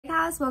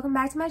guys, welcome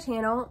back to my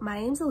channel. My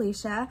name's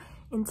Alicia.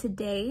 In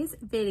today's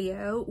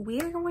video, we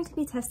are going to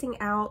be testing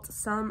out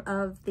some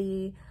of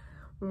the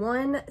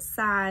One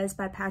Size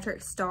by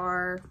Patrick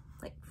Starrr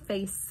like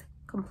face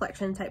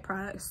complexion type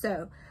products.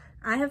 So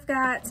I have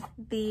got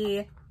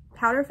the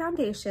powder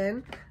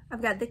foundation,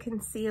 I've got the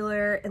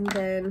concealer, and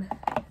then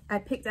I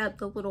picked up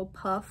the little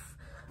puff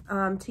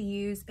to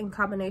use in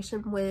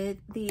combination with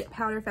the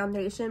powder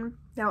foundation.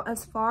 Now,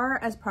 as far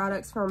as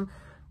products from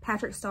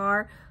Patrick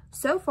Starrr,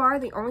 so far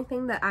the only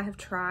thing that I have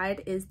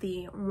tried is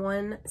the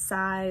One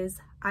Size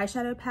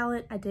eyeshadow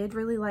palette. I did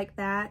really like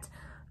that,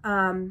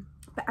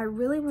 but I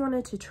really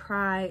wanted to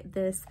try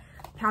this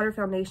powder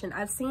foundation.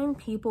 I've seen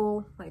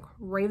people like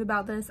rave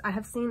about this. I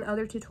have seen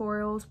other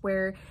tutorials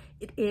where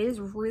it is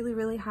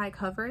really high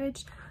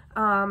coverage.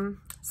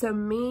 So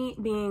me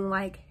being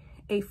like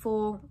a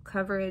full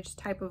coverage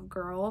type of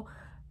girl,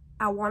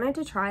 I wanted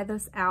to try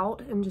this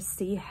out and just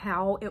see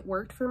how it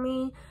worked for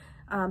me.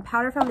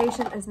 Powder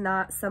foundation is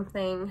not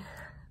something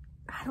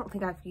I don't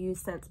think I've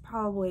used since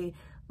probably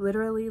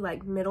literally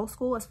like middle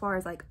school, as far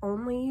as like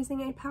only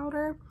using a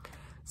powder.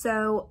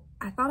 So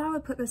I thought I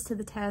would put this to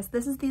the test.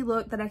 This is the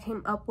look that I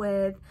came up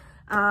with.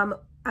 I'm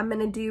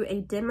gonna do a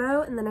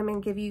demo and then I'm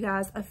gonna give you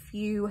guys a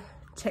few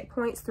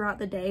checkpoints throughout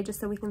the day just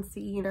so we can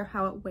see, you know,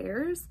 how it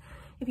wears.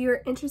 If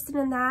you're interested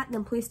in that,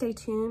 then please stay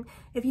tuned.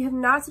 If you have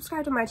not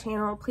subscribed to my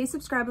channel, please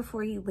subscribe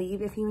before you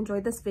leave if you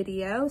enjoyed this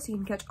video so you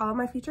can catch all of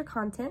my future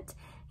content.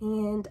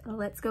 And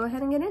let's go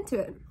ahead and get into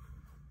it.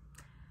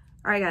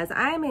 All right, guys,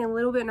 I am a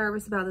little bit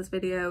nervous about this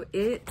video.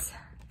 It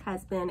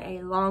has been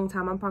a long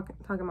time. I'm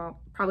talking about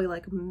probably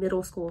like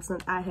middle school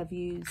since I have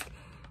used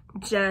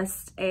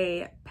just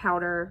a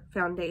powder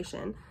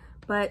foundation.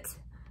 But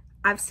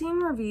I've seen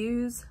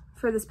reviews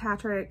for this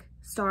Patrick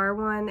Starrr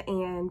one,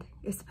 and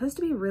it's supposed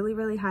to be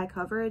really high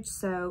coverage,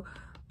 so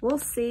we'll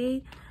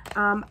see.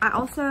 I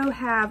also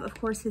have, of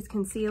course, his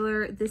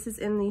concealer. This is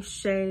in the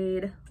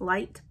shade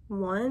Light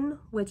 1,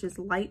 which is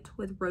light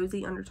with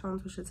rosy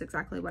undertones, which is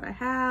exactly what I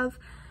have.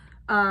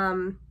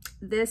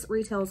 This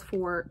retails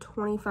for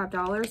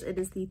 $25. It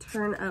is the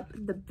Turn Up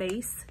the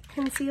Base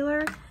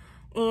concealer,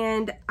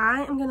 and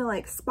I am gonna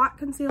like spot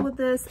conceal with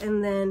this,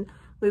 and then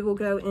we will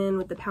go in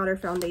with the powder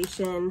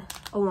foundation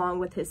along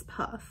with his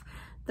puff.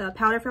 The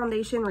powder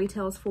foundation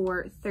retails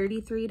for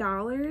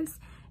 $33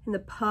 and the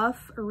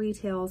puff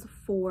retails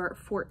for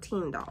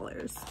 $14.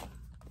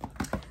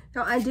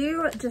 Now I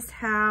do just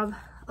have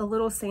a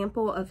little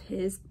sample of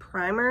his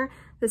primer.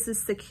 This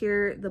is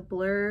Secure the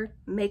Blur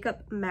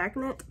Makeup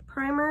Magnet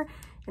Primer,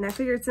 and I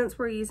figured since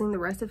we're using the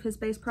rest of his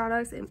base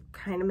products, it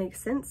kind of makes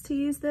sense to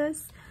use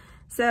this.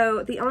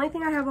 So the only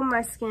thing I have on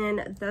my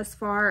skin thus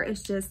far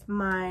is just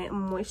my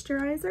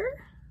moisturizer.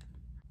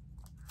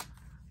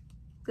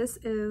 This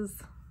is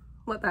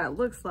what that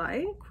looks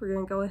like. We're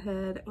gonna go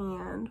ahead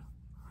and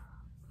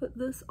put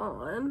this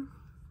on.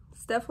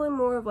 It's definitely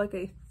more of like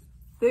a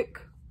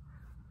thick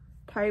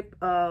type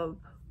of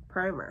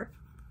primer.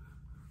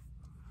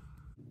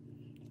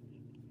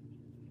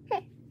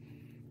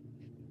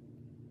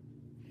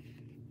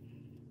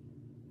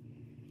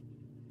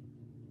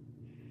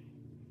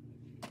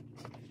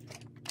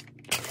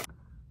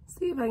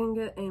 See if I can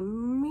get a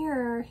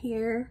mirror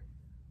here.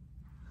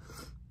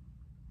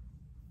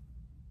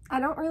 I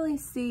don't really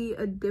see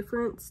a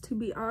difference, to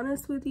be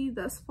honest with you,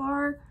 thus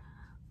far,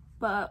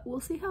 but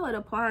we'll see how it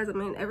applies. I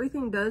mean,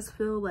 everything does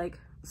feel like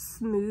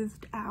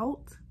smoothed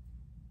out,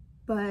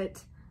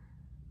 but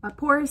my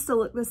pores still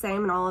look the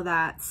same and all of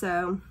that,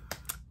 so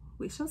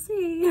we shall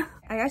see.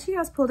 I got you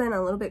guys pulled in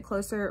a little bit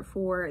closer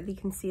for the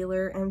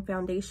concealer and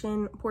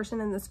foundation portion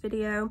in this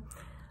video.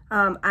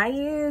 I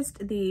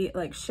used the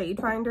like shade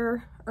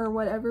finder or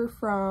whatever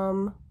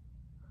from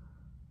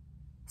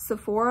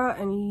Sephora,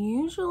 and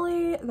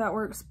usually that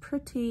works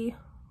pretty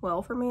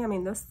well for me. I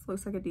mean, this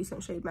looks like a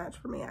decent shade match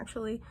for me,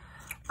 actually.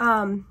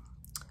 I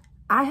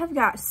have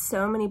got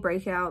so many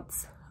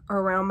breakouts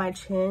around my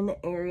chin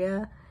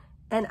area,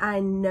 and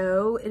I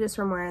know it is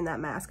from wearing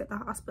that mask at the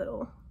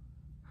hospital.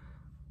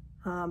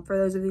 For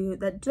those of you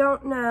that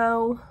don't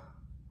know,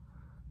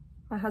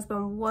 my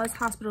husband was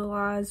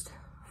hospitalized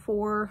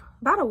for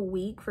about a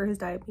week for his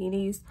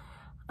diabetes.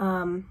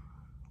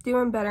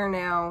 Doing better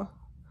now,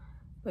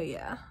 but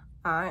yeah,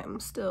 I'm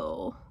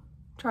still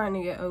trying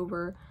to get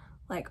over,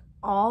 like,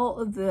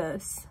 all of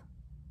this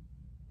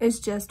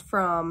is just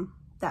from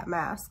that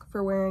mask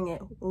for wearing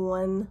it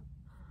 1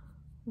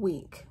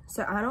 week.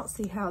 So I don't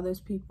see how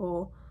those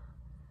people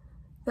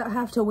that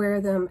have to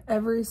wear them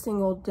every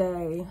single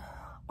day,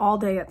 all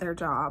day at their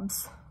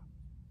jobs,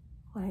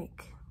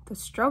 like, the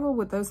struggle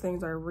with those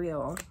things are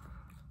real.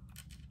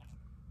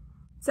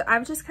 So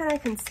I've just kind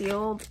of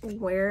concealed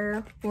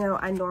where, you know,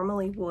 I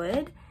normally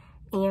would,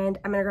 and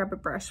I'm gonna grab a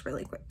brush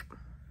really quick.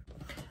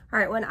 All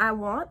right, when I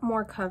want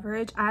more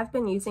coverage, I've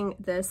been using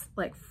this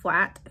like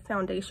flat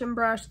foundation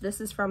brush.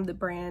 This is from the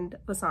brand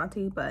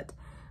Vasanti, but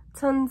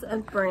tons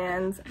of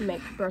brands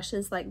make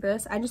brushes like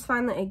this. I just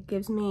find that it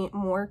gives me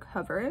more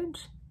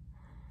coverage.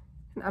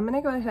 And I'm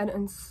gonna go ahead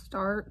and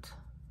start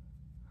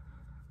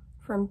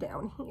from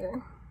down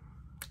here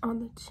on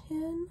the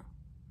chin.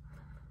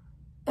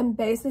 And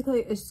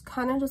basically it's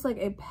kind of just like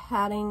a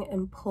patting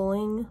and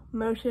pulling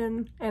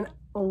motion, and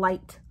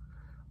light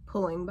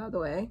pulling, by the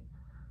way.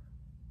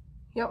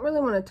 You don't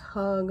really want to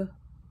tug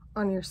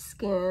on your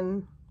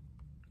skin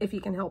if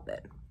you can help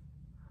it.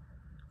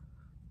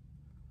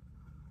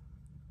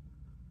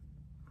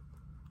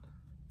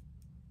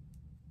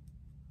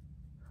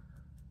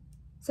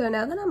 So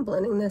now that I'm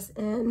blending this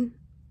in,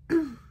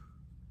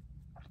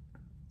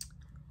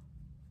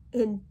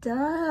 it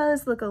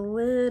does look a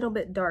little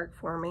bit dark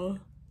for me.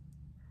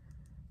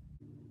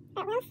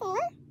 But we'll see.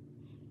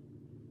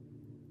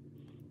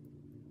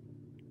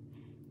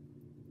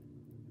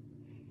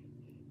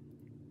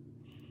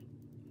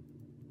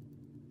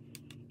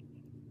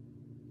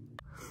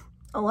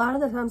 A lot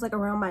of the times, like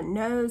around my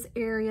nose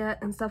area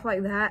and stuff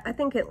like that, I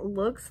think it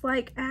looks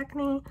like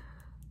acne,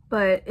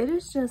 but it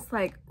is just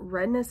like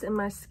redness in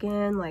my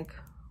skin, like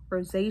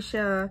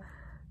rosacea.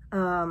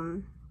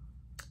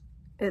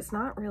 It's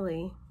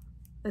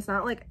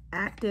not like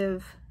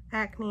active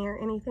acne or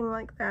anything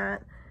like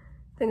that.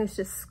 I think it's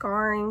just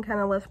scarring kind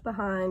of left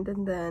behind,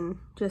 and then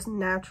just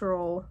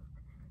natural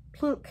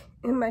pink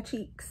in my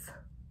cheeks.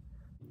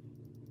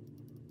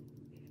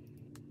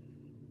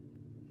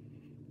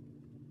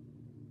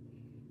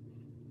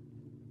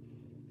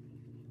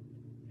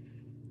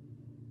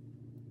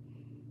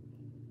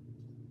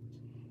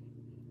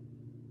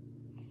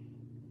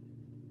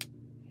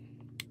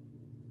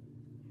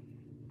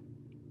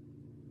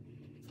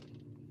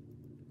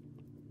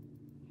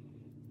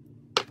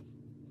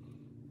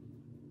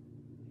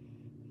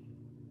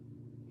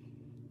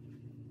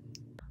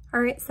 All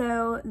right,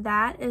 so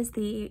that is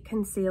the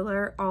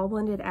concealer all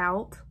blended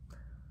out.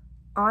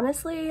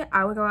 Honestly,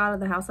 I would go out of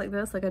the house like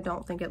this. Like, I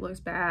don't think it looks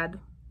bad.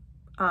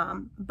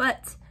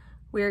 But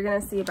we're gonna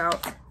see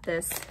about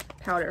this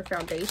powder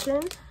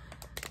foundation.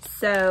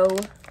 So,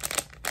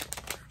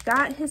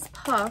 got his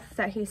puff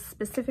that he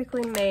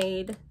specifically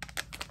made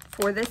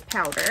for this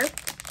powder.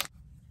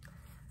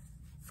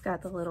 It's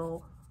got the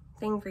little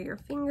thing for your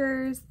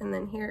fingers, and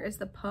then here is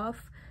the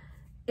puff.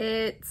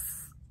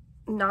 It's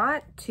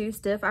not too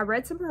stiff. I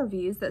read some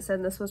reviews that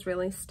said this was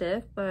really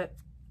stiff, but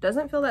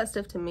doesn't feel that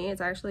stiff to me.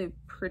 It's actually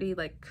pretty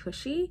like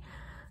cushy,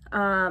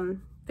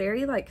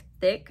 very like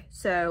thick.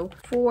 So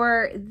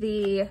for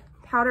the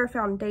powder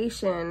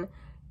foundation,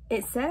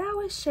 it said I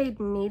was shade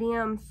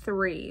medium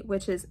 3,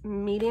 which is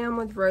medium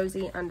with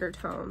rosy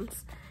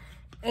undertones,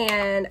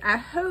 and I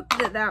hope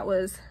that that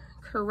was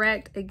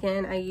correct.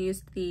 Again, I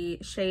used the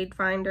shade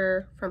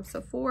finder from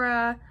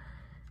Sephora.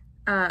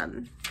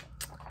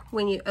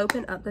 When you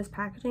open up this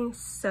packaging,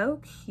 so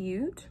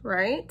cute,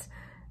 right?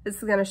 This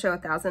is gonna show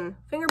 1,000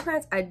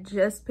 fingerprints. I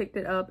just picked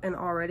it up and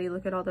already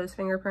look at all those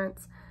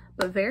fingerprints,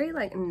 but very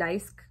like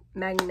nice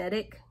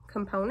magnetic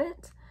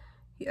component.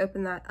 You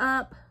open that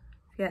up,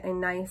 you get a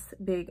nice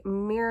big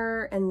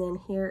mirror, and then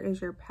here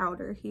is your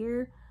powder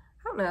here.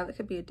 I don't know, that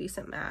could be a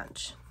decent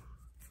match.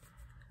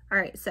 All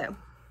right, so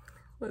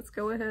let's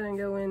go ahead and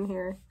go in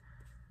here.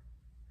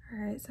 All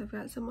right, so I've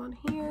got some on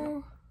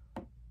here.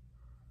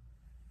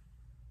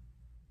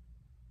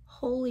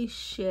 Holy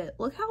shit,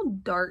 look how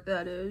dark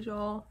that is,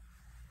 y'all.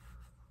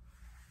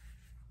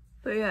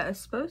 But yeah,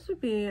 it's supposed to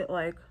be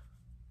like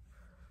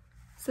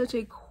such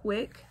a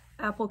quick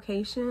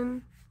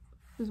application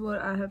is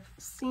what I have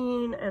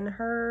seen and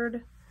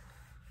heard.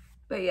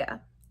 But yeah,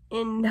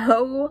 in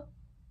no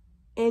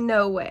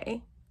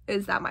way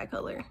is that my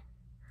color.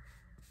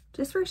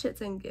 Just for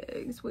shits and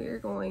gigs, we are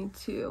going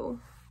to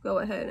go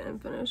ahead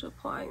and finish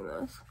applying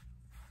this.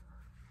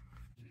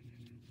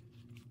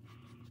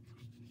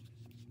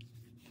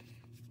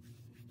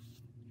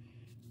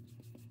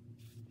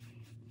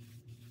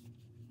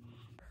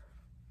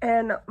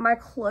 And my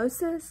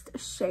closest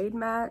shade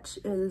match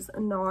is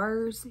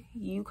NARS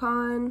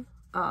Yukon.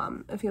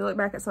 If you look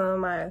back at some of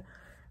my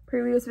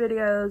previous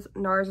videos,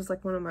 NARS is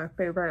like one of my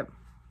favorite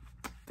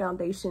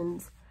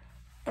foundations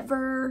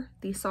ever.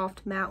 The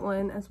soft matte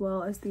one, as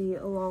well as the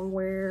long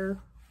wear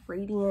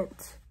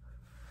radiant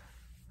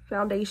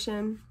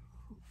foundation.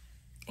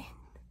 And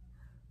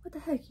what the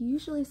heck,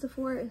 usually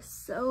Sephora is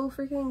so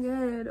freaking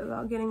good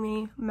about getting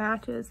me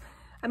matches.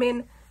 I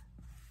mean,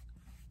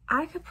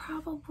 I could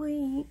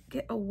probably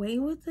get away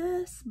with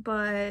this,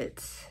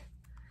 but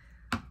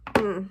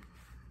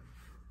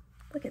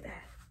look at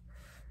that.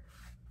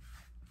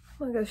 I'm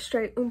gonna go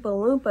straight Oompa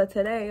Loompa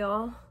today,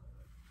 y'all.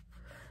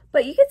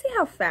 But you can see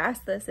how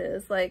fast this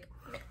is. Like,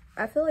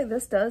 I feel like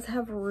this does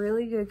have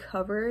really good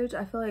coverage.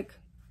 I feel like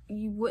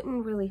you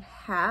wouldn't really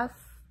have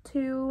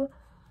to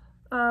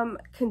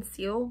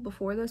conceal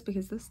before this,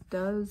 because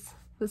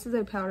this is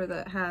a powder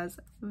that has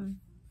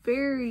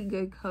very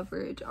good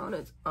coverage on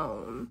its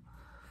own.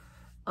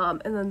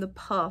 And then the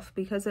puff,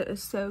 because it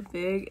is so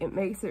big, it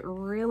makes it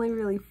really,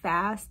 really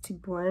fast to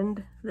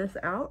blend this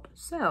out.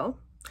 So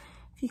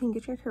if you can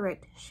get your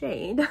correct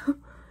shade,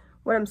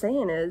 what I'm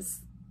saying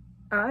is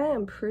I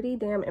am pretty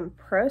damn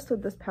impressed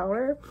with this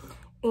powder.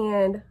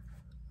 And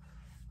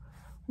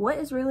what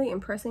is really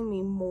impressing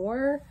me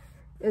more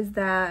is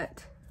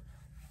that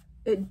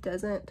it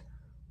doesn't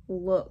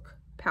look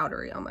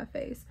powdery on my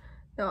face.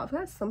 Now I've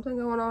got something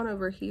going on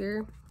over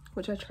here,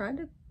 which I tried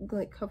to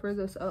like cover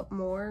this up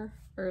more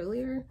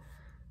earlier.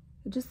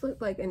 It just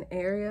looked like an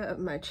area of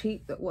my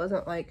cheek that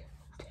wasn't like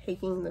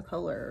taking the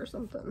color or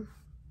something.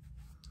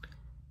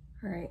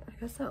 All right, I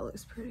guess that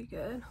looks pretty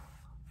good.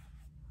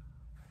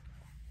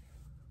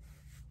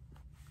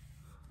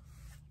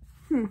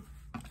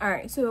 All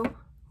right, so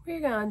we're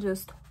gonna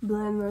just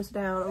blend this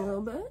down a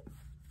little bit.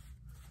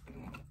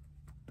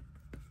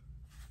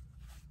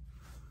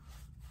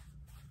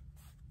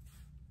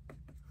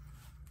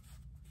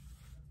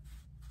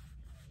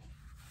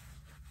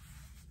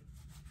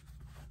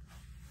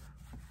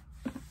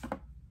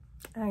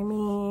 I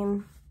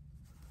mean,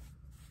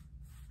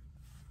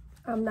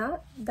 I'm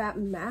not that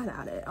mad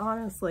at it,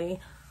 honestly,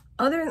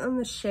 other than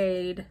the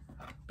shade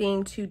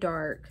being too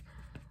dark,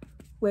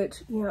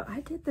 which, you know, I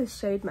did this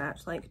shade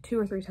match like 2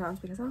 or 3 times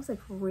because I was like,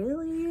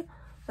 really?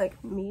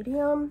 Like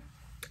medium?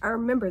 I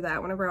remember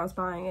that whenever I was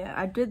buying it.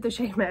 I did the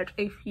shade match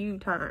a few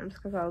times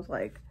because I was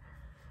like,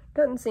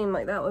 doesn't seem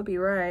like that would be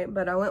right,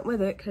 but I went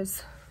with it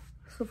because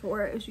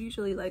Sephora is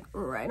usually like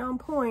right on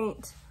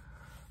point.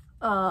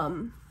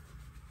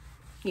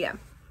 Yeah.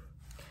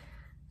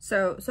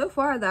 So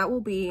far that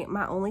will be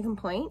my only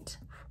complaint,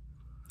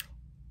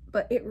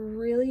 but it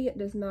really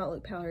does not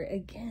look powdery.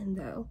 Again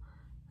though,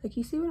 like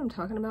you see what I'm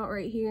talking about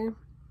right here,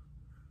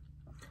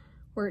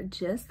 where it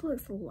just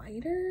looks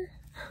lighter.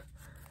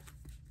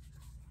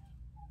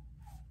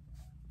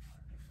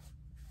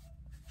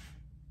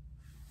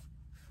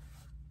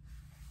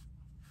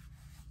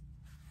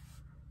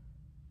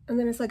 And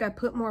then it's like I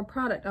put more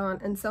product on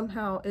and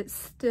somehow it's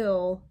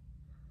still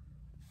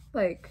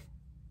like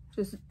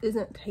just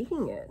isn't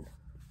taking it.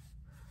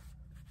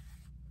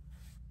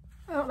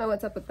 I don't know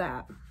what's up with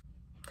that.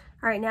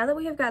 All right, now that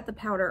we have got the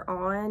powder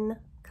on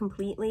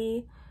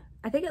completely,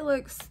 I think it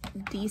looks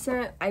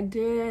decent. I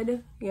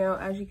did, you know,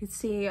 as you can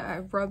see, I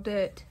rubbed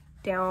it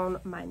down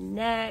my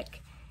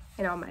neck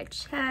and on my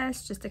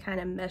chest just to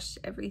kind of mesh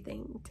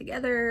everything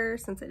together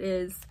since it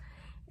is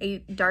a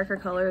darker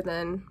color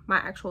than my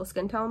actual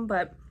skin tone.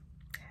 But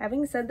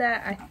having said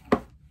that, I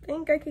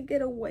think I could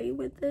get away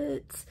with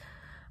it.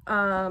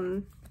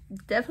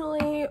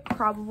 Definitely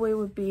probably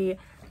would be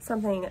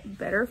something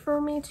better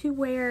for me to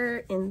wear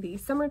in the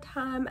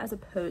summertime as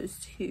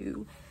opposed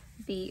to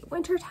the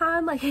winter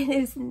time like it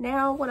is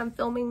now when I'm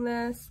filming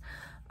this.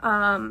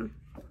 But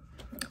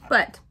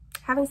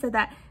having said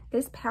that,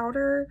 this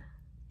powder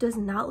does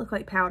not look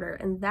like powder,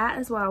 and that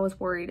is what I was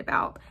worried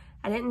about.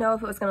 I didn't know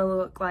if it was going to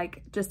look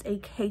like just a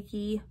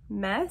cakey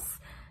mess,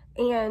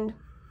 and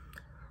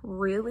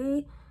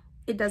really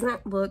it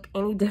doesn't look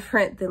any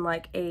different than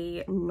like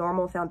a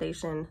normal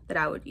foundation that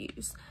I would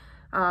use.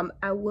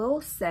 I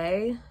will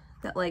say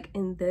that like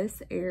in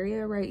this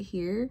area right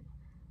here,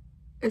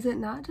 is it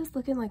not just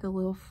looking like a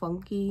little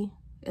funky?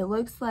 It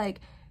looks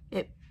like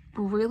it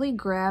really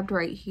grabbed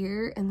right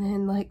here and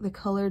then like the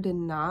color did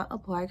not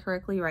apply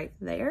correctly right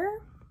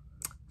there.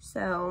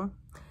 So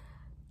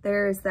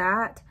there's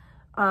that.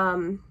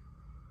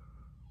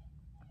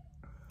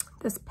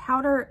 This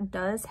powder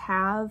does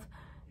have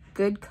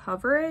good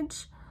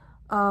coverage,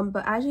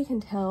 but as you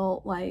can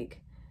tell, like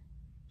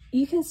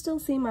you can still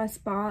see my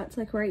spots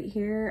like right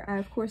here. I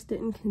of course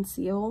didn't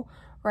conceal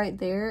right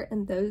there,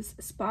 and those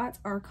spots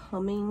are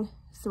coming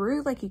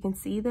through, like you can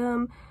see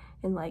them.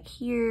 And like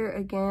here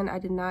again, I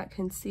did not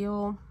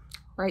conceal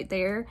right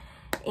there,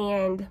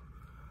 and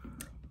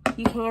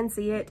you can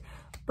see it,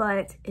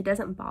 but it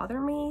doesn't bother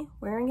me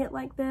wearing it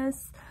like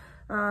this.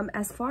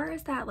 As far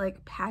as that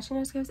like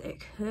patchiness goes,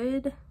 it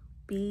could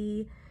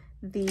be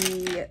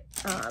the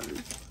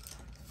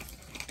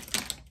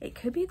it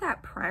could be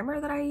that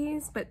primer that I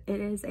use, but it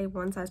is a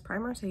one size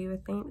primer, so you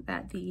would think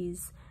that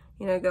these,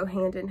 you know, go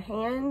hand in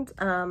hand.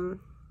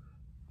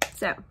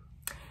 So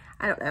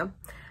I don't know.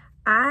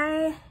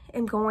 I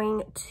am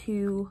going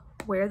to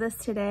wear this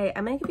today.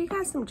 I'm gonna give you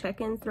guys some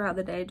check-ins throughout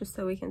the day just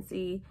so we can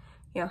see,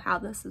 you know, how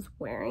this is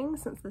wearing,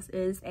 since this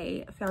is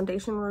a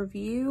foundation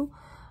review.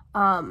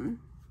 But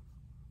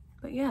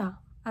yeah,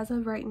 as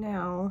of right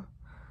now,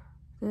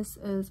 this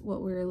is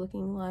what we're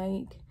looking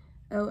like.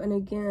 Oh, and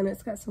again,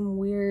 it's got some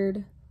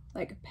weird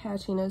like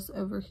patchiness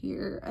over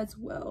here as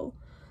well.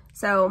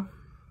 So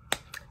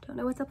don't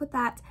know what's up with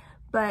that,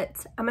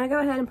 but I'm gonna go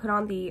ahead and put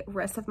on the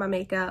rest of my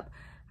makeup.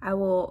 I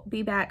will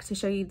be back to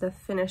show you the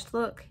finished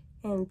look,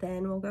 and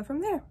then we'll go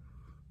from there.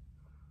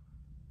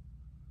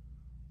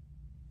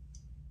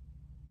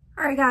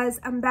 All right guys,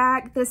 I'm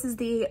back. This is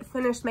the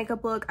finished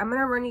makeup look. I'm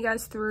gonna run you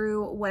guys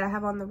through what I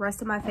have on the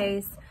rest of my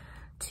face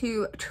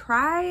to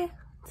try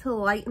to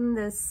lighten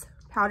this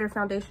powder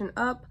foundation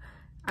up.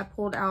 I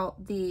pulled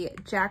out the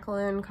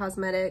Jaclyn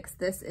Cosmetics.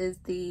 This is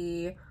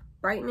the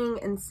brightening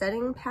and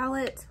setting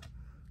palette,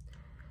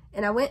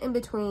 and I went in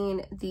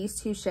between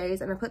these two shades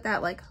and I put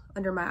that like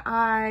under my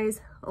eyes,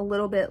 a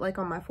little bit like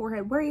on my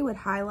forehead where you would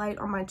highlight,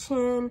 on my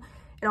chin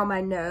and on my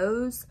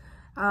nose.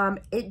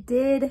 It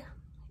did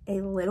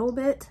a little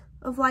bit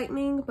of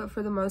lightening, but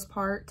for the most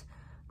part,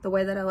 the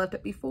way that I left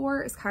it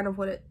before is kind of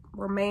what it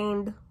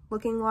remained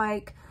looking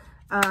like.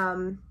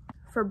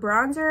 For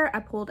bronzer,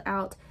 I pulled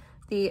out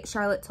the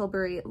Charlotte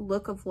Tilbury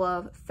Look of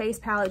Love face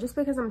palette, just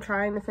because I'm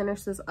trying to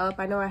finish this up.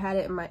 I know I had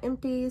it in my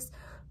empties,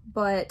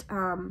 but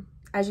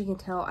as you can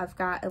tell, I've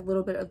got a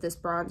little bit of this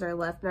bronzer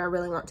left and I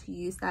really want to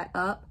use that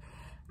up.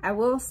 I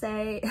will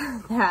say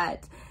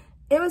that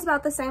it was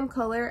about the same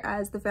color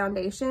as the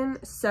foundation,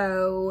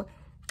 so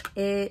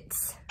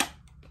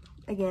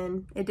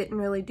again, it didn't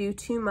really do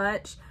too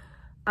much.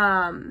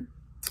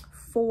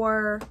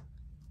 For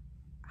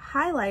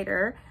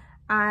highlighter,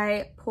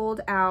 I pulled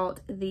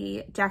out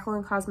the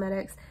Jaclyn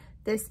Cosmetics.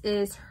 This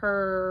is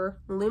her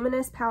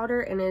luminous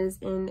powder and it is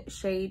in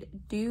shade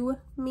Do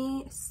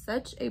Me.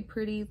 Such a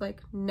pretty,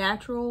 like,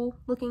 natural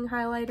looking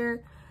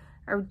highlighter.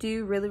 I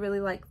do really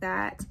like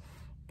that.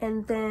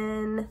 And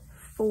then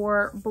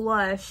for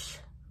blush,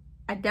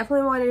 I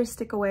definitely wanted to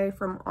stick away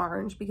from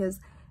orange because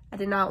I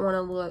did not want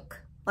to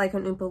look like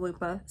an Oompa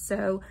Loompa.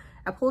 So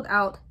I pulled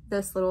out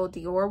this little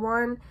Dior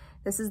one.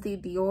 This is the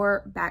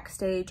Dior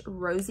Backstage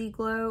Rosy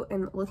Glow,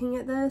 and looking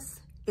at this,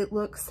 it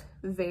looks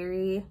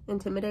very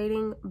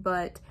intimidating,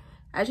 but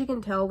as you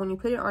can tell, when you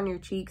put it on your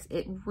cheeks,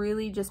 it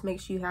really just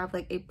makes you have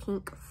like a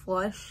pink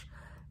flush.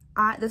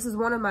 This is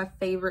one of my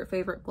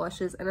favorite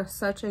blushes, and it's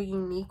such a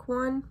unique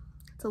one.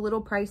 It's a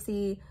little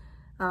pricey.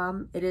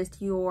 It is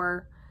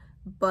Dior,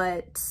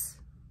 but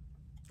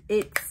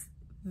it's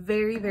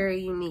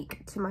very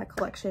unique to my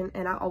collection,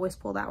 and I always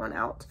pull that one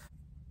out.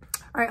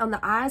 All right, on the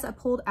eyes, I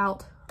pulled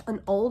out an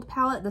old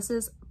palette. This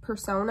is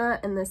Persona,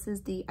 and this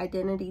is the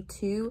Identity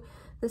 2.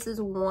 This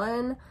is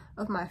one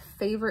of my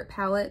favorite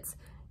palettes.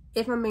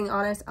 If I'm being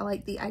honest, I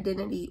like the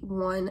Identity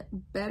 1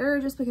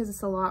 better just because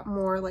it's a lot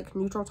more like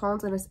neutral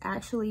tones and it's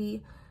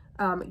actually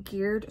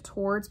geared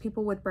towards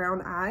people with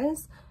brown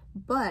eyes.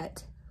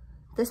 But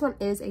this one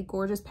is a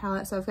gorgeous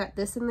palette. So I've got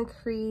this in the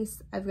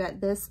crease, I've got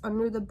this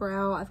under the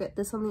brow, I've got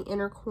this on the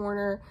inner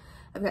corner,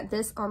 I've got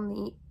this on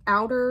the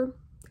outer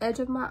edge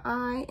of my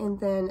eye, and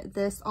then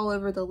this all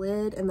over the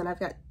lid, and then I've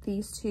got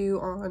these two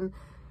on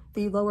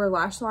the lower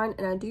lash line,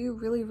 and I do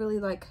really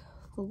like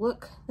the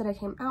look that I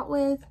came out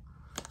with.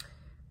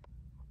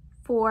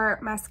 For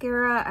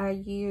mascara, I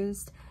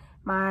used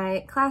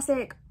my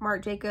classic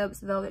Marc Jacobs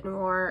Velvet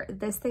Noir.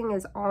 This thing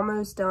is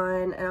almost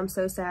done, and I'm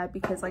so sad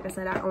because, like I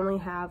said, I only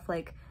have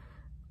like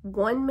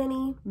one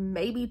mini,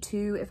 maybe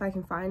two if I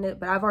can find it,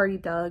 but I've already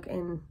dug,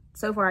 and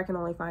so far I can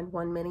only find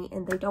one mini,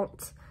 and they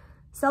don't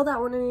sell that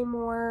one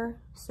anymore.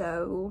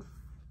 So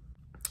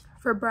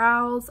for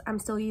brows, I'm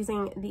still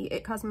using the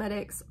It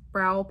Cosmetics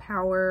Brow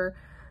Power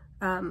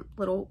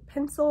little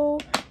pencil.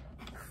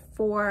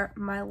 For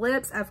my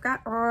lips, I've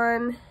got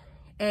on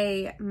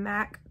a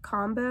MAC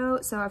combo.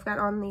 So I've got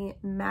on the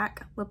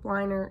MAC lip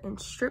liner in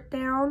Strip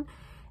Down,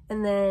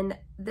 and then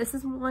this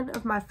is one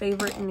of my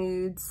favorite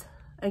nudes,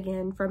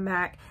 again from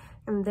MAC,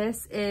 and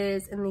this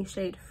is in the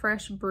shade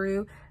Fresh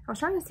Brew. I was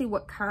trying to see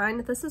what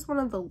kind. This is one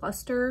of the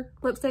Luster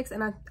lipsticks,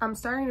 and I'm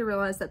starting to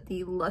realize that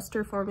the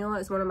Luster formula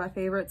is one of my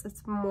favorites.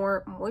 It's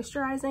more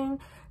moisturizing,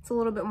 it's a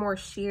little bit more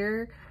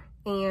sheer,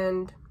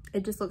 and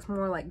it just looks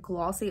more like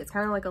glossy. It's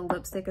kind of like a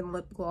lipstick and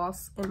lip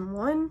gloss in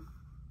one.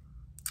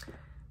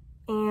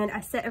 And I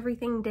set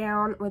everything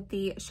down with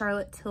the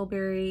Charlotte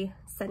Tilbury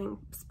setting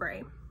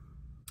spray.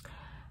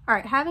 All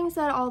right, having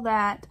said all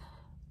that,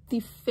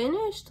 the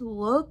finished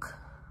look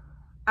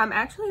I'm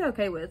actually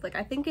okay with. Like,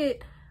 I think I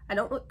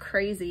don't look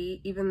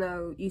crazy, even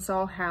though you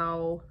saw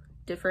how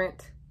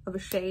different of a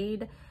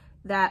shade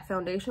that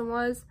foundation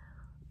was.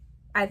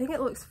 I think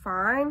it looks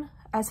fine.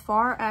 As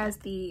far as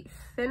the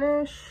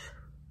finish,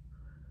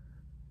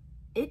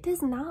 it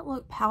does not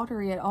look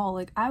powdery at all.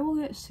 Like, I will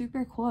get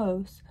super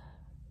close.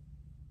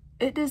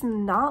 It does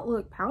not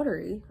look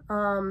powdery,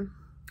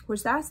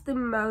 which that's the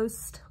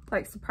most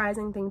like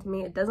surprising thing to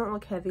me. It doesn't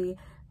look heavy,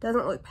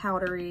 doesn't look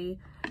powdery,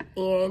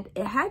 and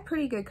it had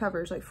pretty good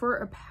coverage. Like, for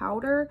a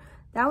powder,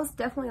 that was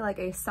definitely like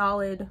a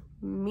solid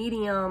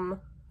medium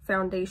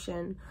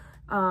foundation.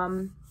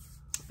 But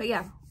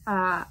yeah,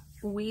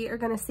 we are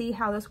gonna see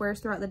how this wears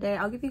throughout the day.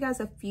 I'll give you guys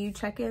a few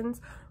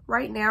check-ins.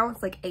 Right now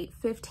it's like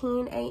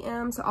 8:15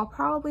 a.m. so I'll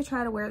probably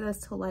try to wear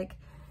this till like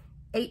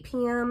 8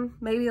 p.m,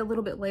 maybe a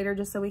little bit later,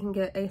 just so we can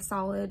get a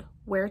solid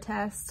wear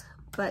test.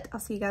 But I'll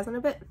see you guys in a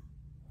bit.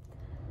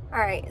 All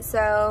right,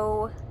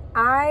 so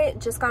I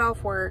just got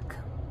off work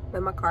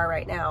in my car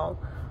right now.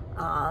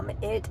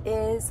 It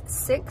is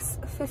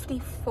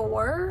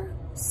 6:54,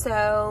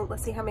 so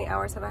let's see how many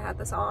hours have I had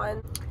this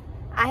on.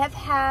 I have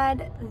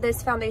had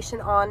this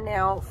foundation on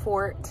now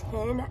for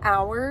 10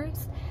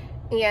 hours,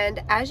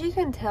 and as you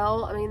can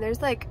tell, I mean,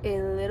 there's like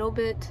a little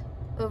bit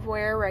of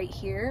wear right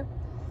here,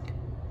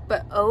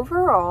 but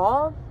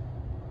overall,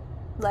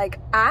 like,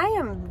 I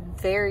am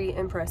very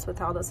impressed with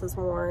how this is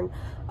worn.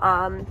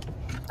 I'm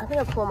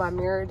gonna pull my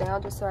mirror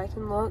down just so I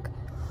can look.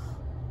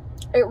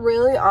 It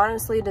really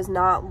honestly does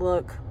not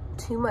look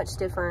too much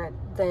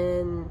different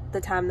than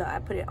the time that I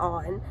put it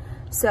on.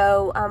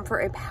 So for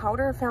a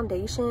powder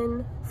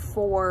foundation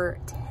for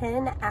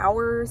 10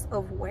 hours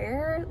of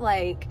wear,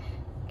 like,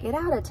 get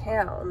out of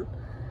town.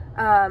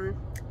 I'm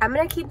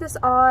gonna keep this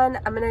on.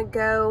 I'm gonna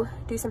go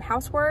do some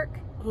housework,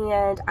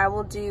 and I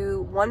will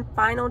do one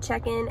final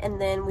check-in, and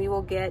then we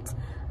will get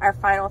our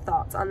final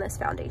thoughts on this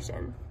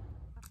foundation.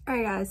 All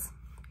right, guys,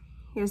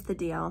 here's the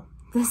deal.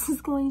 This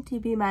is going to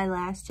be my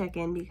last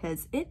check-in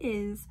because it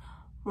is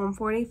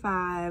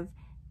 1:45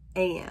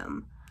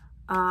 a.m.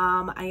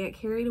 I got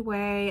carried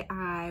away.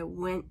 I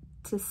went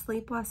to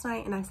sleep last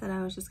night and I said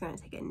I was just gonna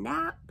take a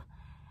nap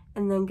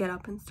and then get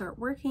up and start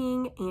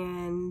working,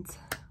 and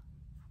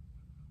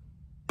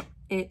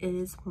it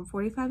is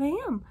 1:45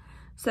 a.m.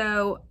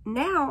 So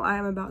now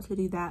I'm about to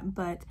do that,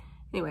 but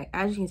anyway,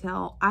 as you can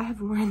tell, I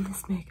have worn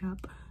this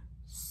makeup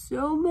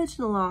so much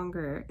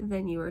longer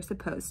than you are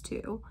supposed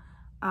to.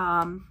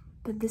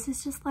 But this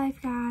is just life,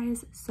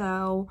 guys.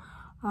 So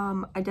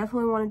I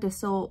definitely wanted to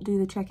still do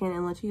the check-in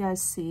and let you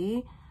guys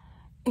see.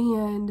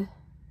 And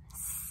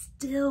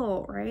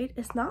still, right?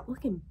 It's not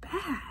looking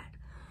bad.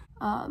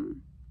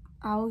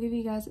 I will give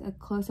you guys a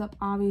close-up.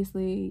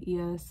 Obviously,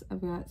 yes,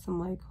 I've got some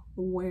like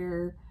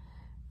wear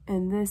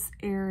in this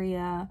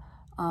area.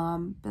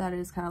 But that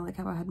is kind of like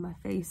how I had my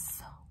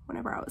face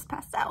whenever I was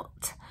passed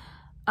out.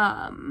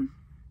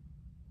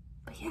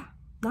 But yeah,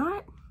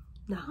 not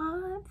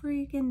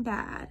freaking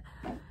bad.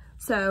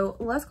 So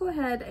let's go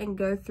ahead and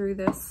go through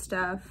this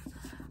stuff.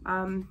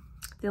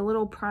 The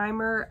little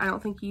primer, I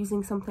don't think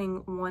using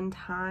something one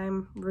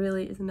time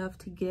really is enough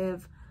to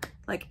give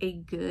like a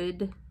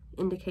good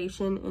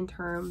indication in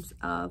terms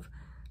of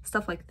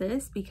stuff like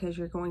this, because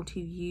you're going to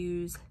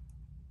use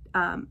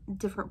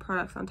different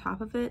products on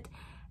top of it.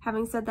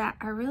 Having said that,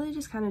 I really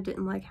just kind of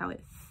didn't like how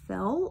it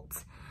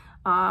felt.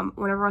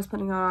 Whenever I was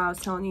putting it on, I was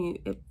telling you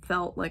it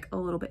felt like a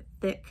little bit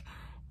thick,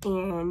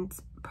 and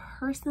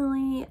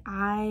personally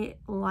I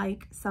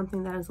like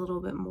something that is a little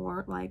bit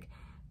more like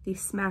the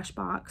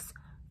Smashbox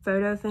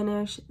Photo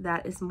Finish,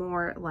 that is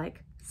more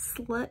like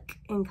slick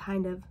and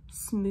kind of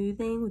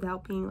smoothing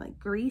without being like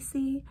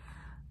greasy.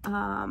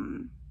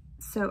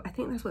 So I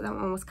think that's what that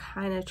one was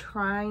kind of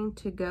trying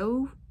to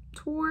go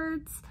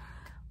towards.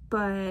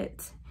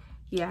 But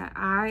yeah,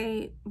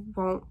 I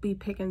won't be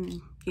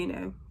picking, you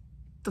know,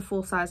 the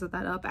full size of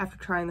that up after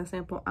trying the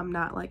sample. I'm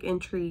not like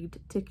intrigued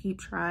to keep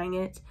trying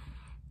it.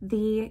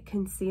 The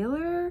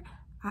concealer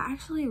I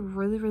actually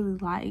really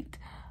liked.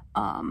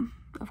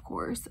 Of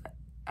course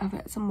I've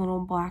got some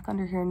little black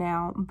under here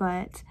now,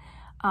 but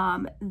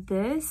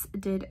this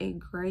did a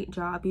great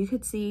job. You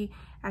could see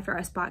after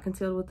I spot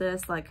concealed with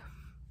this, like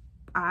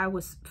I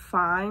was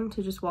fine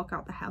to just walk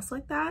out the house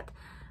like that.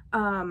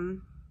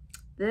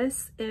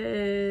 This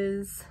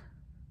is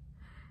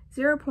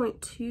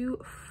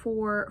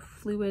 0.24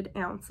 fluid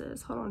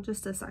ounces. Hold on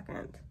just a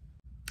second.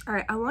 All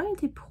right, I wanted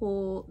to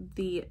pull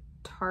the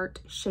Tarte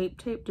Shape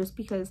Tape just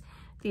because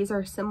these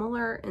are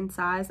similar in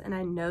size, and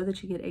I know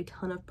that you get a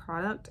ton of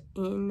product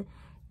in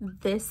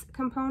this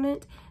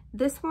component.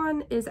 This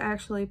one is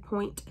actually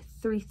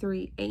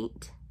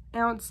 0.338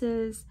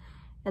 ounces,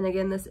 and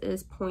again, this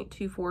is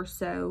 0.24,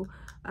 so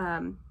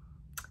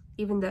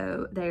even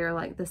though they are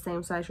like the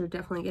same size, you're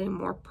definitely getting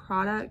more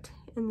product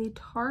in the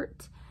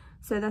Tarte.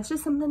 So that's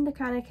just something to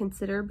kind of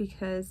consider,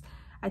 because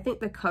I think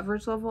the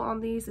coverage level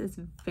on these is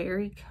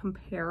very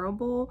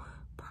comparable.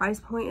 Price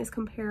point is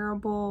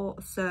comparable.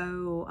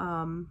 So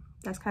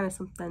that's kind of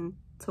something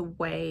to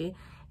weigh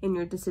in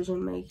your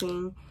decision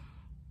making.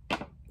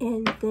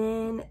 And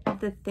then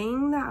the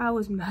thing that I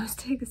was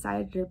most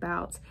excited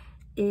about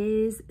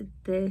is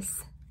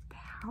this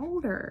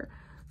powder.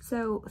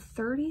 So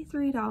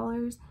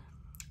 $33.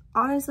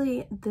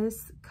 Honestly,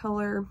 this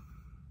color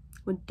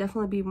would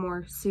definitely be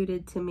more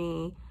suited to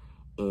me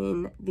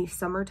in the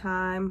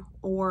summertime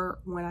or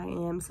when I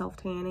am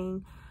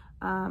self-tanning.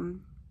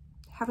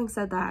 Having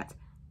said that,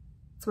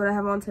 it's what I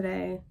have on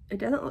today. It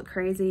doesn't look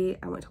crazy.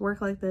 I went to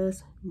work like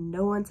this.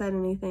 No one said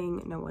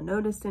anything. No one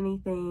noticed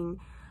anything.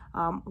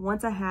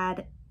 Once I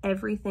had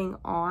everything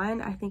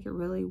on, I think it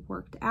really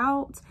worked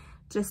out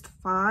just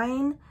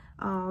fine.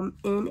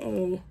 In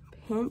a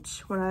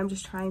pinch, when I'm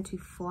just trying to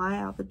fly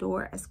out the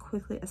door as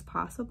quickly as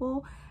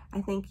possible,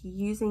 I think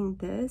using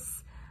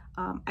this,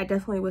 I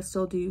definitely would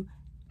still do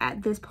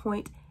at this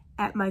point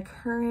at my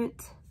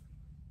current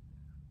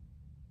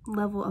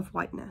level of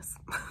whiteness.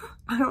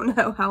 I don't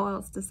know how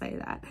else to say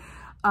that.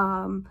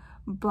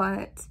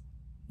 But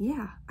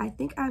yeah, I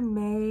think I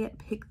may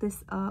pick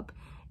this up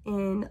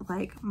in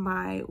like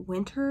my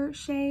winter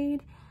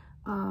shade,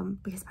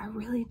 because I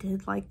really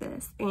did like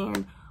this.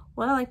 And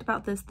what I liked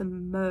about this the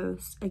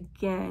most,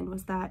 again,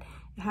 was that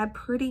it had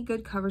pretty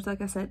good coverage.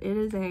 Like I said, it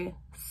is a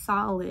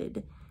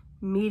solid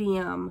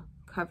medium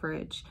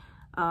coverage.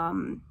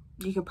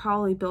 You could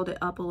probably build it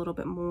up a little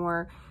bit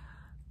more,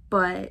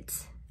 but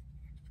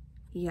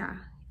yeah,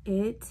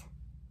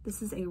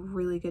 this is a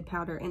really good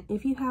powder. And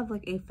if you have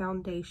like a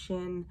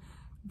foundation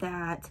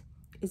that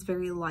is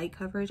very light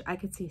coverage, I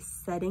could see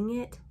setting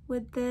it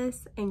with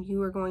this and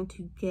you are going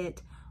to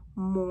get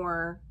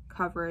more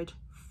coverage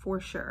for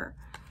sure.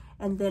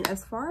 And then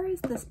as far as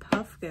this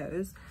puff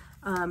goes,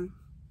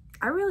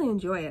 I really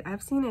enjoy it.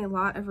 I've seen a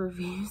lot of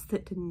reviews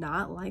that did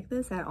not like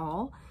this at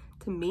all.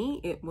 To me,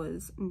 it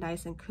was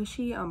nice and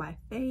cushy on my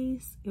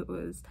face. It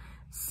was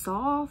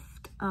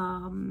soft.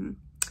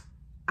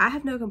 I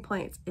have no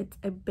complaints. It's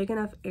a big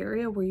enough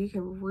area where you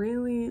can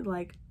really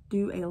like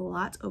do a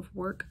lot of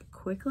work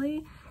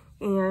quickly.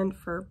 And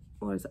for,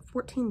 what is it,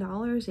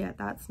 $14? Yeah,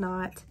 that's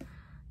not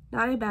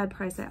a bad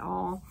price at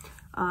all.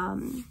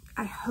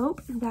 I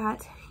hope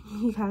that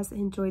you guys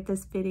enjoyed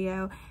this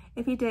video.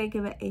 If you did,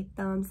 give it a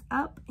thumbs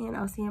up, and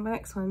I'll see you in my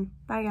next one.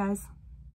 Bye, guys.